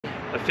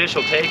the fish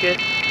will take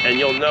it, and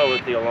you'll know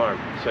with the alarm.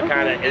 So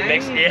kind of, it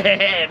makes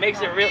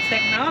it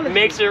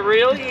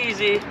real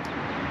easy.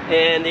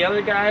 And the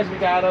other guys, we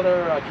got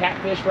other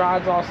catfish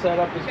rods all set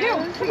up as well.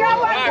 We got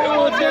one.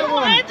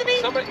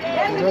 Anthony.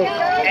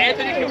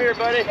 Anthony, come here,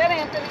 buddy. Get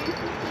Anthony.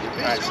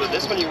 All right, so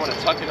this one you want to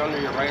tuck it under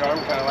your right arm,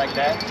 kind of like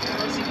that.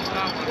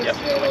 Yep,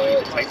 I'm gonna keep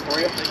it tight for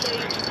you.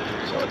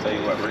 So I'll tell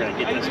you what, we're gonna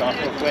get this off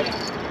real quick.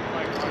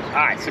 All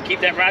right, so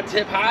keep that rod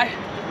tip high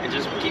and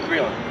just keep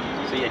reeling.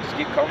 So yeah, just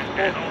get comfortable,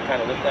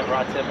 kind of lift that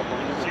rod tip up a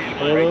little bit.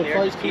 Keep it right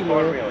there, just keep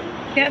on reeling.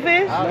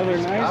 Catfish? Another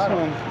nice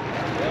one.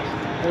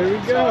 There we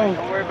go.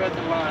 Don't worry about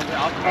the line. Look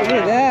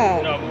at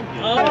that. No.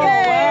 Oh,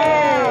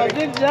 wow.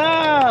 Good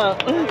job.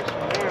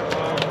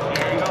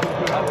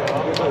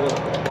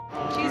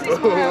 Cheesy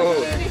smiles.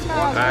 Cheesy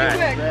smiles. All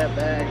Quick.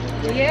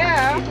 Right.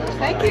 Yeah.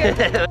 Thank you.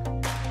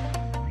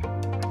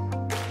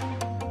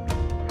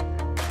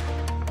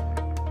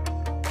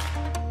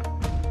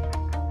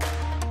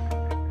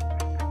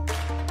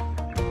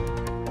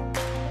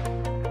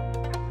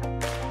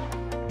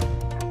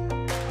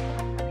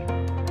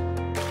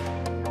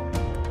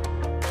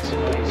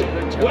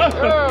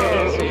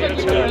 Whoa! Good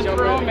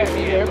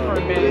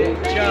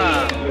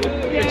job.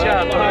 Good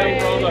job, buddy.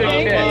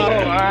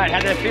 Okay. All right,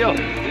 how'd that feel?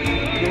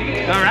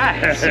 All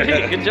right,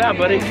 sweet. Good job,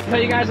 buddy. I'll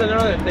tell you guys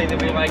another thing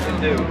that we like to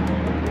do.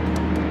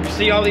 You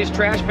see all these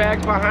trash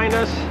bags behind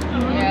us?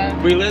 Yeah.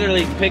 We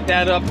literally picked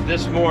that up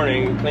this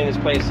morning and cleaned this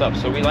place up.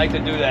 So we like to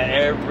do that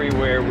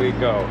everywhere we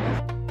go.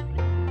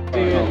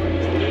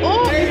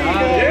 Oh, Yay!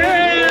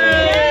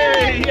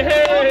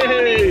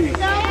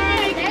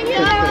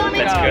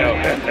 Let's go.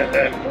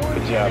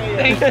 Good job.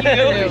 Thank you.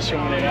 Thank you.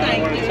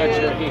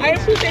 I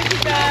appreciate you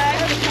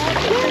guys.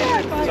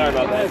 Sorry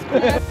about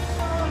that.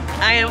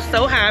 I am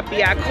so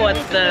happy I caught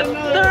the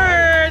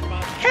third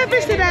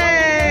catfish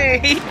today.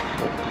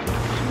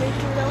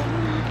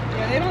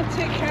 Yeah, they don't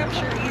take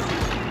capture easy.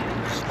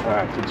 All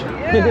right, good job.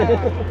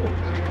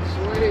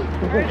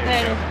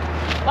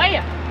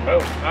 Yeah. Oh, all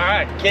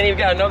right. Kenny, we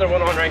got another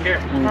one on right here.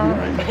 All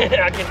right.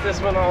 I'll get this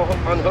one all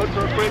unhooked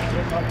real quick.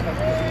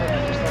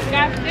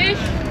 Got fish,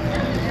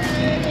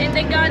 and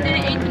the guy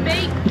didn't eat the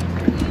bait.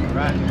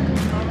 Right.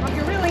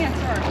 You're really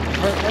answering.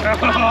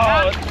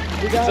 Oh,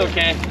 it's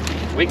okay.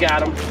 We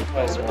got him.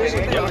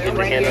 Get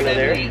the hand under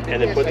there,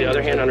 and then put the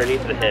other hand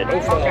underneath the head.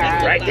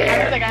 Right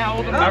there.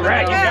 All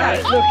right, you got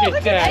it. Look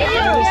at that.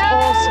 That was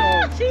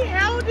awesome. She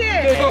held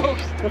it.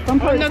 The fun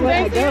part is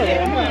letting it go.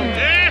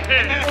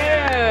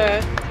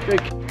 Yeah.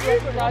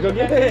 Go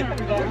get it.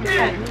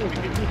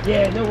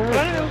 Yeah, no worries.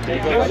 There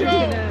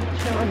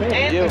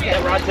you go. Get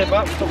that rod tip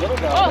up. It's a little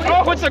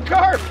guy. Oh, it's a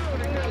carp.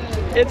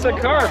 It's a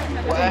carp.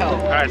 Wow.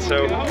 All right,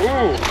 so,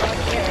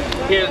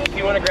 here, if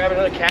you want to grab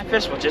another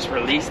catfish, we'll just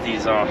release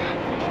these off.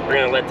 We're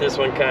going to let this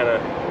one kind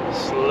of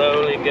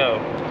slowly go.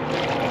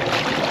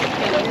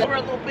 We're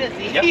a little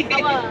busy. Yep.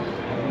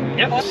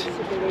 Yep.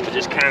 We'll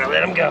just kind of let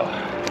them go.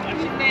 What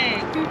you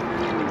think?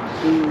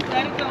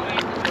 Let it go,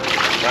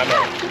 Anthony. Right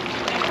now.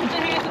 Put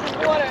your hands in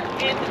the water,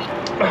 Anthony.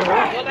 All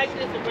right. Go like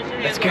this and put your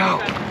hands Let's go.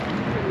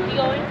 You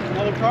going?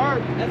 Another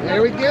card.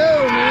 There we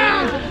go,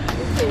 man.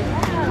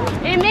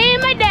 And me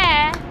and my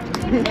dad.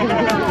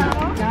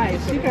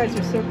 Nice. You guys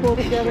are so cool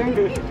together.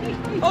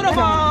 Hold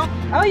on.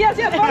 Oh, yes,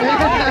 yes.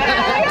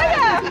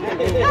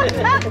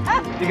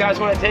 If you guys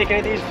want to take any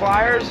of these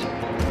flyers,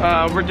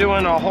 we're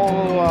doing a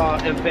whole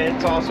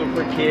event also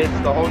for kids,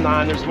 the whole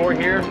 9. There's more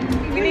here.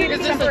 We need a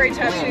temporary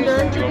tattoo.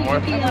 Do you want more?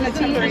 We want a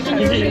temporary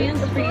tattoo.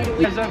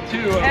 It's up to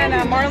And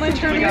a Marlin we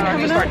tournament got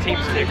coming just our up. team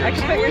stickers. I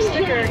can put your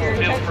sticker, your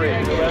Feel tattoo. free.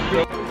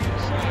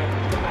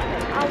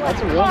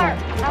 That's a real one.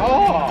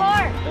 Oh,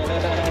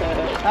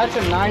 that's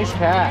a nice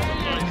cat.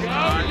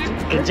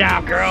 Good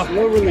job, girl.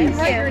 Slow release.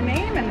 Write your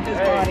name in his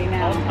body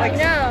now. Like,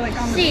 No, like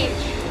on the Siege.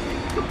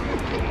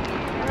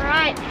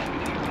 Alright.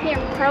 Here,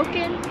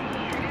 Croaking.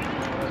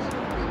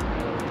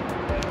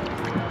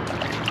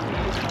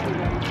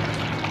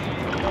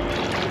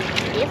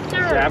 Yes, Good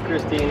sir. job,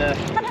 Christina.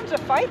 Come on, to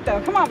fight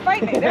though. Come on,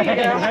 fight me. There you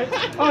go.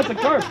 Oh, it's a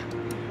carp.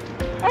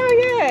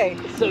 Oh, yay.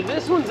 So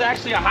this one's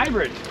actually a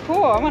hybrid.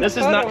 Cool. I want This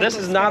is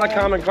not a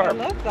common carp. I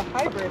love the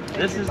hybrid.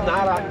 This is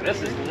not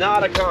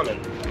a common.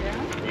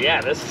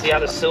 Yeah, this see how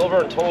the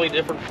silver and totally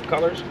different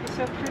colors.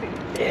 So pretty.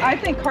 Yeah. I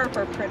think carp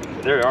are pretty.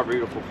 They are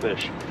beautiful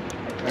fish.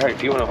 All right,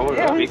 if you want to hold it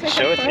Yeah, I up, want you to can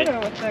take show a it to photo you.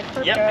 with the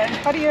carp Yep. guy.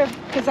 How do you?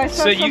 Because I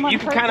saw So someone you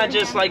can carp kind of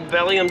their just hand. like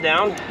belly them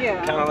down. Yeah.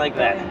 Kind of like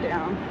that. belly 'em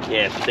down.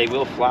 Yeah, but they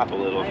will flop a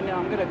little. I know.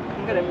 I'm gonna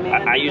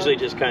man. I usually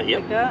just kind of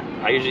like that.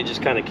 I usually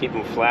just kind of keep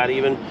them flat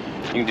even.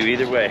 You can do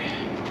either way.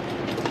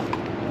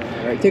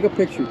 All right, take a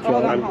picture,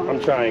 Hold Charlie. on. I'm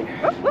trying.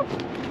 Oh.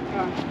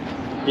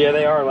 Yeah,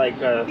 they are like.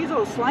 He's a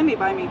little slimy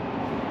by me.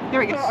 There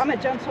we go. I'm a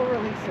gentle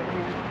releaser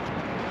here,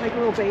 like a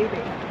little baby.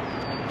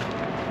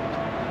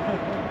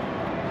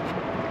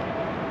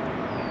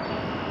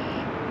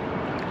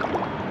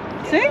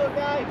 See?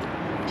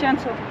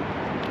 Gentle.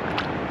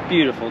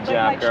 Beautiful Like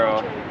job, my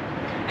girl. children.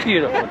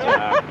 Beautiful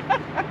job.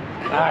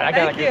 All right, I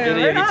got a Thank good you.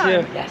 video of you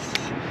Right too. Yes.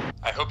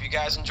 I hope you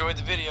guys enjoyed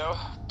the video.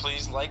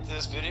 Please like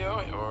this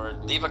video or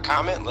leave a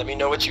comment. Let me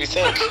know what you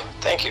think.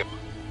 Thank you.